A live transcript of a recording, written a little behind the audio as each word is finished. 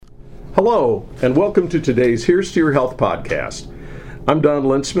Hello, and welcome to today's Here's to Your Health podcast. I'm Don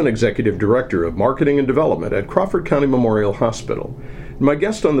Lintzman, Executive Director of Marketing and Development at Crawford County Memorial Hospital. My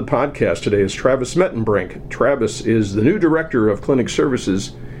guest on the podcast today is Travis Mettenbrink. Travis is the new Director of Clinic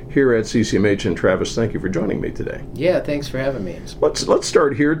Services here at CCMH. And Travis, thank you for joining me today. Yeah, thanks for having me. Let's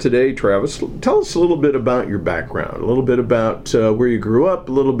start here today, Travis. Tell us a little bit about your background, a little bit about where you grew up,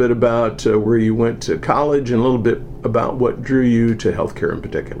 a little bit about where you went to college, and a little bit about what drew you to healthcare in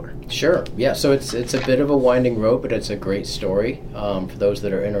particular. Sure. Yeah, so it's a bit of a winding road, but it's a great story for those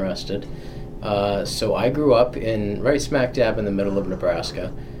that are interested. So I grew up right smack dab in the middle of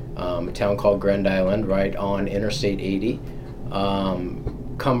Nebraska, a town called Grand Island, right on Interstate 80.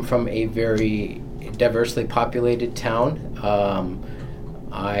 Come from a very diversely populated town.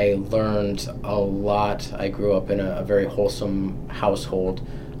 I learned a lot. I grew up in a very wholesome household.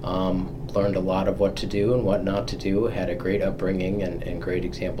 Learned a lot of what to do and what not to do. Had a great upbringing and great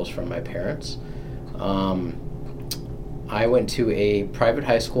examples from my parents. I went to a private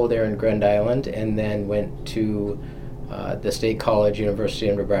high school there in Grand Island and then went to the State College, University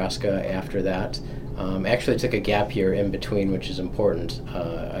of Nebraska after that. Actually took a gap year in between, which is important.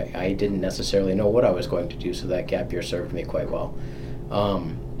 I didn't necessarily know what I was going to do, so that gap year served me quite well.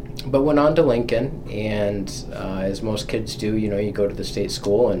 But went on to Lincoln, and as most kids do, you go to the state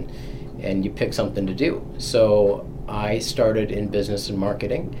school and you pick something to do. So I started in business and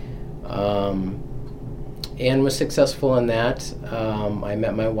marketing, and was successful in that. I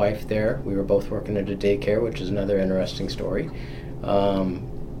met my wife there. We were both working at a daycare, which is another interesting story.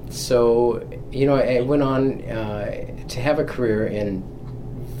 So, I went on to have a career in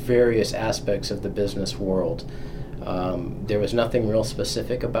various aspects of the business world. There was nothing real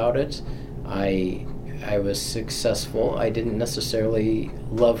specific about it. I was successful. I didn't necessarily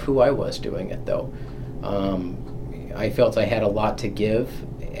love who I was doing it, though. I felt I had a lot to give,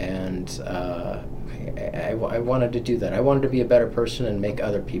 and I wanted to do that. I wanted to be a better person and make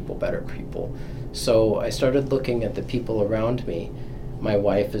other people better people. So I started looking at the people around me. My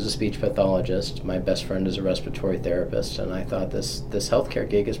wife is a speech pathologist. My best friend is a respiratory therapist, and I thought this healthcare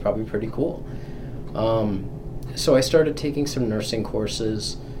gig is probably pretty cool. So I started taking some nursing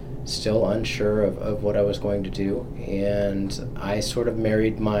courses, still unsure of what I was going to do, and I sort of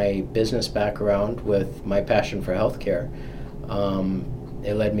married my business background with my passion for healthcare.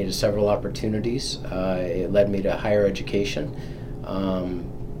 It led me to several opportunities. It led me to higher education.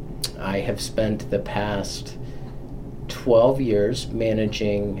 I have spent the past 12 years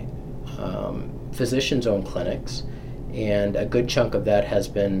managing physicians-owned clinics, and a good chunk of that has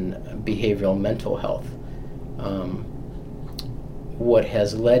been behavioral mental health. What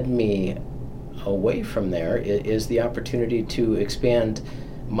has led me away from there is the opportunity to expand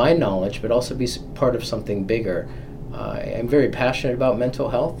my knowledge, but also be part of something bigger. I'm very passionate about mental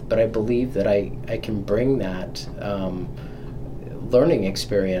health, but I believe that I can bring that learning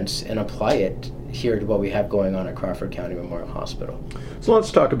experience and apply it here to what we have going on at Crawford County Memorial Hospital. So let's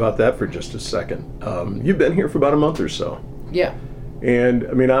talk about that for just a second. You've been here for about a month or so. Yeah.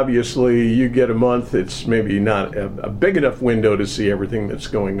 And, obviously, you get a month. It's maybe not a big enough window to see everything that's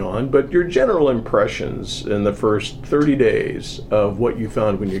going on, but your general impressions in the first 30 days of what you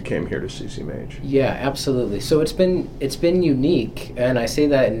found when you came here to CCMH. Yeah, absolutely. So it's been unique, and I say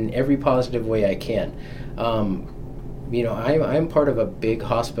that in every positive way I can. I'm part of a big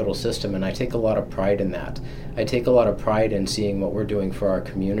hospital system, and I take a lot of pride in that. I take a lot of pride in seeing what we're doing for our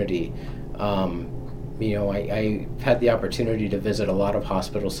community. I had the opportunity to visit a lot of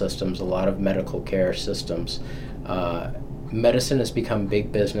hospital systems, a lot of medical care systems. Medicine has become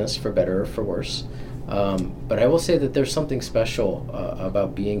big business, for better or for worse. But I will say that there's something special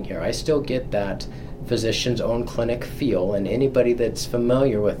about being here. I still get that physician's own clinic feel, and anybody that's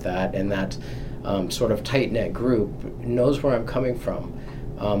familiar with that and that sort of tight-knit group knows where I'm coming from.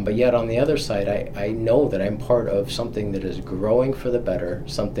 But yet on the other side, I know that I'm part of something that is growing for the better,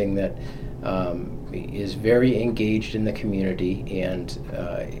 something that is very engaged in the community and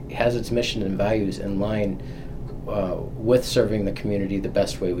has its mission and values in line with serving the community the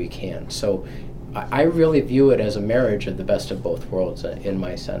best way we can. So I really view it as a marriage of the best of both worlds in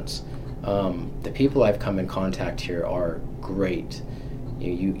my sense. The people I've come in contact here are great.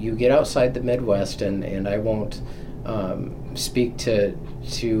 You get outside the Midwest, and I won't speak to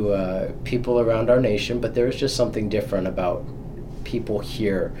people around our nation, but there is just something different about people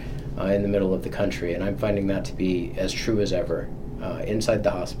here in the middle of the country, and I'm finding that to be as true as ever inside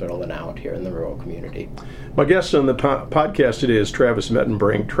the hospital and out here in the rural community. My guest on the podcast today is Travis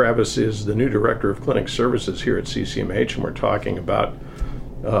Mettenbrink. Travis is the new Director of Clinic Services here at CCMH, and we're talking about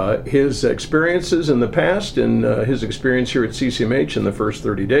his experiences in the past and his experience here at CCMH in the first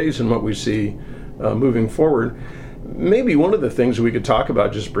 30 days and what we see moving forward. Maybe one of the things we could talk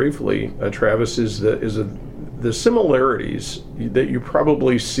about just briefly, Travis, is the similarities that you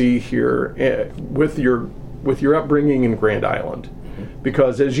probably see here with your upbringing in Grand Island.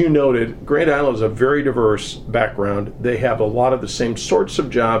 Because as you noted, Grand Island is a very diverse background. They have a lot of the same sorts of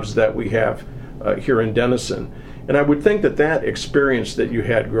jobs that we have here in Denison. And I would think that experience that you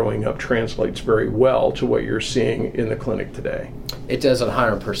had growing up translates very well to what you're seeing in the clinic today. It does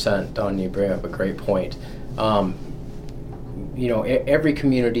 100%, Don. You bring up a great point. Every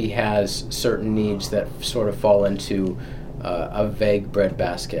community has certain needs that sort of fall into a vague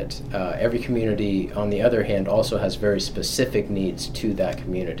breadbasket. Every community, on the other hand, also has very specific needs to that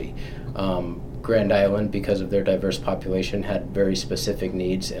community. Grand Island, because of their diverse population, had very specific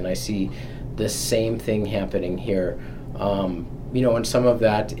needs, and I see the same thing happening here. And some of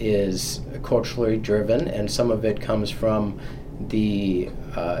that is culturally driven, and some of it comes from the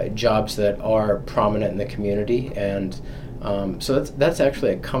jobs that are prominent in the community, and so that's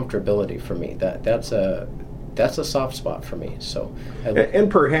actually a comfortability for me. That's a soft spot for me. So,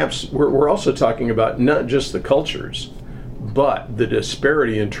 and perhaps we're also talking about not just the cultures, but the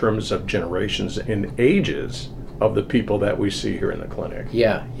disparity in terms of generations and ages of the people that we see here in the clinic.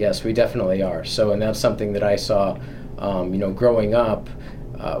 Yes, we definitely are. So, and that's something that I saw, growing up.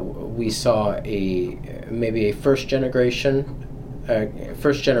 We saw maybe a first generation of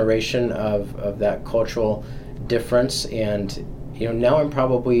that cultural difference, and now I'm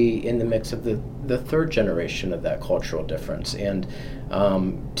probably in the mix of the third generation of that cultural difference, and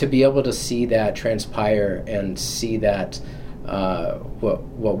to be able to see that transpire and see that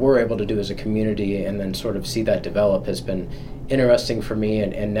what we're able to do as a community and then sort of see that develop has been interesting for me,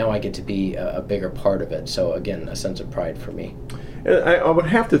 and now I get to be a bigger part of it. So again, a sense of pride for me. And I would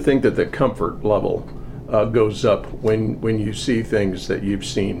have to think that the comfort level goes up when you see things that you've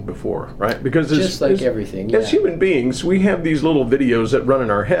seen before, right? Because just like everything, yeah. As human beings, we have these little videos that run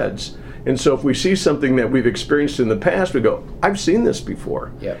in our heads. And so if we see something that we've experienced in the past, we go, I've seen this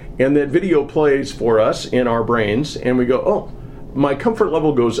before. Yep. And that video plays for us in our brains, and we go, oh, my comfort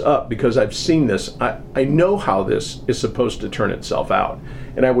level goes up because I've seen this. I know how this is supposed to turn itself out.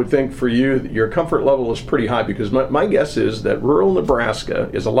 And I would think for you, your comfort level is pretty high, because my guess is that rural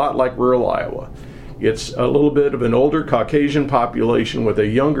Nebraska is a lot like rural Iowa. It's a little bit of an older Caucasian population with a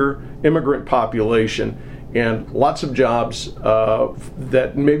younger immigrant population, and lots of jobs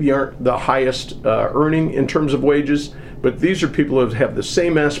that maybe aren't the highest earning in terms of wages, but these are people who have the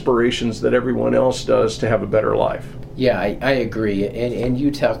same aspirations that everyone else does to have a better life. Yeah, I agree. And you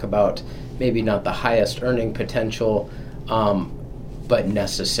talk about maybe not the highest earning potential, but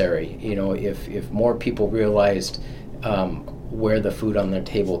necessary. If more people realized where the food on their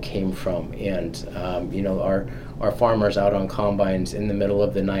table came from, and our farmers out on combines in the middle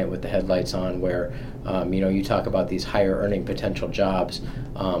of the night with the headlights on, where you talk about these higher earning potential jobs,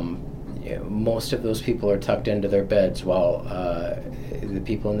 most of those people are tucked into their beds while the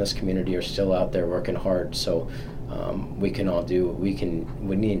people in this community are still out there working hard. So we can all do what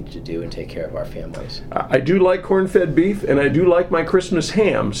we need to do and take care of our families. I do like corn-fed beef, and I do like my Christmas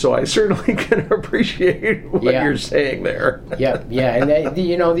ham, so I certainly can appreciate what you're saying there. Yeah, and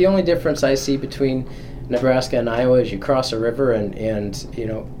the only difference I see between Nebraska and Iowa is you cross a river, and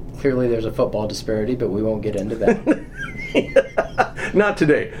clearly there's a football disparity, but we won't get into that. Not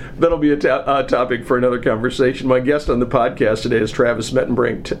today. That'll be a topic for another conversation. My guest on the podcast today is Travis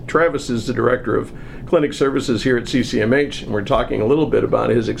Mettenbrink. Travis is the Director of Clinic Services here at CCMH, and we're talking a little bit about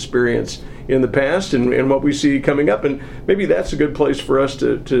his experience in the past and what we see coming up. And maybe that's a good place for us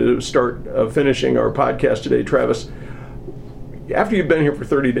to start finishing our podcast today. Travis, after you've been here for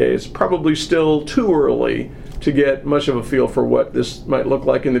 30 days, probably still too early to get much of a feel for what this might look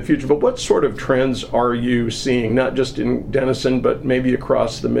like in the future, but what sort of trends are you seeing, not just in Denison, but maybe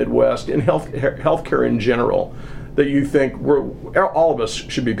across the Midwest, in healthcare in general, that you think all of us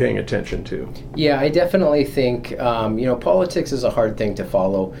should be paying attention to? Yeah, I definitely think, politics is a hard thing to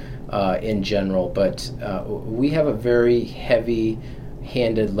follow in general, but we have a very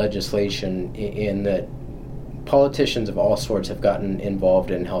heavy-handed legislation in that politicians of all sorts have gotten involved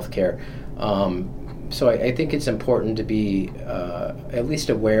in healthcare. So I think it's important to be at least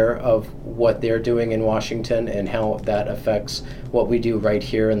aware of what they're doing in Washington and how that affects what we do right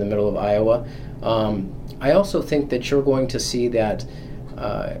here in the middle of Iowa. I also think that you're going to see that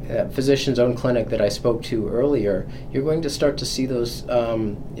physician's own clinic that I spoke to earlier, you're going to start to see those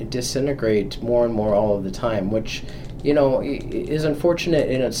disintegrate more and more all of the time, which is unfortunate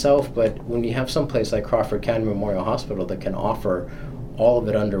in itself, but when you have some place like Crawford County Memorial Hospital that can offer all of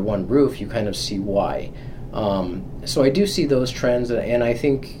it under one roof, you kind of see why. So I do see those trends, and I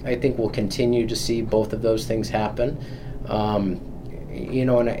think we'll continue to see both of those things happen.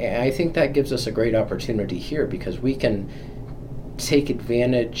 And I think that gives us a great opportunity here, because we can take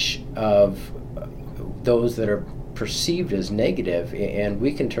advantage of those that are perceived as negative, and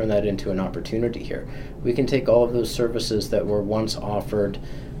we can turn that into an opportunity here. We can take all of those services that were once offered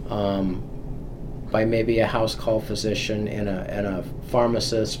by maybe a house call physician and a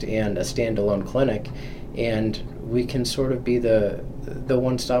pharmacist and a standalone clinic, and we can sort of be the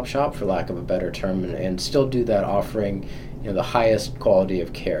one-stop shop, for lack of a better term, and still do that, offering the highest quality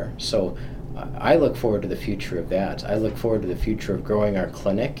of care. So I look forward to the future of that. I look forward to the future of growing our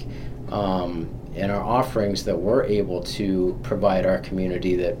clinic and our offerings that we're able to provide our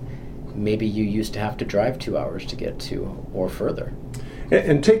community that maybe you used to have to drive 2 hours to get to or further.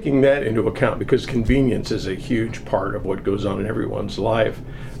 And taking that into account, because convenience is a huge part of what goes on in everyone's life,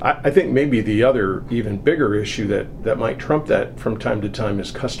 I think maybe the other even bigger issue that might trump that from time to time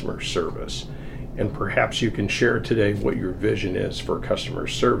is customer service. And perhaps you can share today what your vision is for customer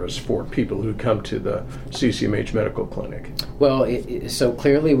service for people who come to the CCMH Medical Clinic. Well, so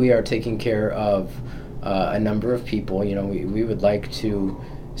clearly we are taking care of a number of people. We would like to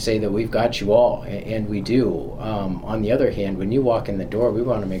say that we've got you all, and we do. On the other hand, when you walk in the door, we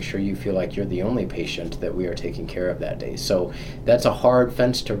want to make sure you feel like you're the only patient that we are taking care of that day. So that's a hard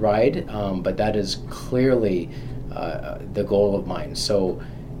fence to ride, but that is clearly the goal of mine. So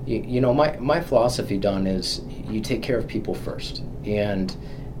my philosophy, Don, is you take care of people first, and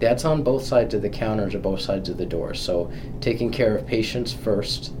that's on both sides of the counters or both sides of the door. So taking care of patients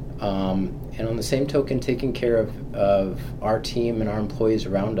first, and on the same token, taking care of our team and our employees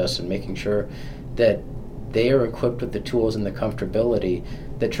around us, and making sure that they are equipped with the tools and the comfortability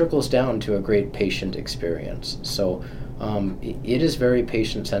that trickles down to a great patient experience. So it is very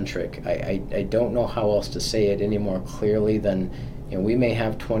patient-centric. I don't know how else to say it any more clearly than we may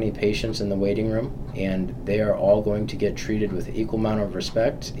have 20 patients in the waiting room, and they are all going to get treated with equal amount of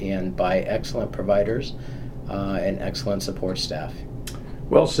respect and by excellent providers and excellent support staff.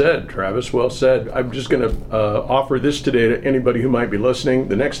 Well said, Travis, well said. I'm just going to offer this today to anybody who might be listening.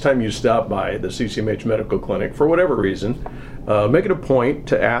 The next time you stop by the CCMH Medical Clinic, for whatever reason, make it a point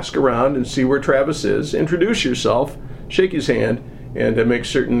to ask around and see where Travis is. Introduce yourself, shake his hand, and make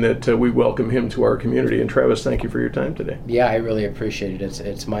certain that we welcome him to our community. And Travis, thank you for your time today. Yeah, I really appreciate it.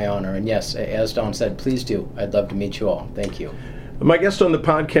 It's my honor. And yes, as Don said, please do. I'd love to meet you all. Thank you. My guest on the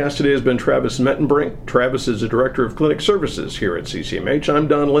podcast today has been Travis Mettenbrink. Travis is the Director of Clinic Services here at CCMH. I'm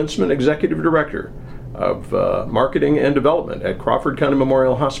Don Lintzman, Executive Director of Marketing and Development at Crawford County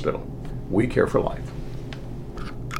Memorial Hospital. We care for life.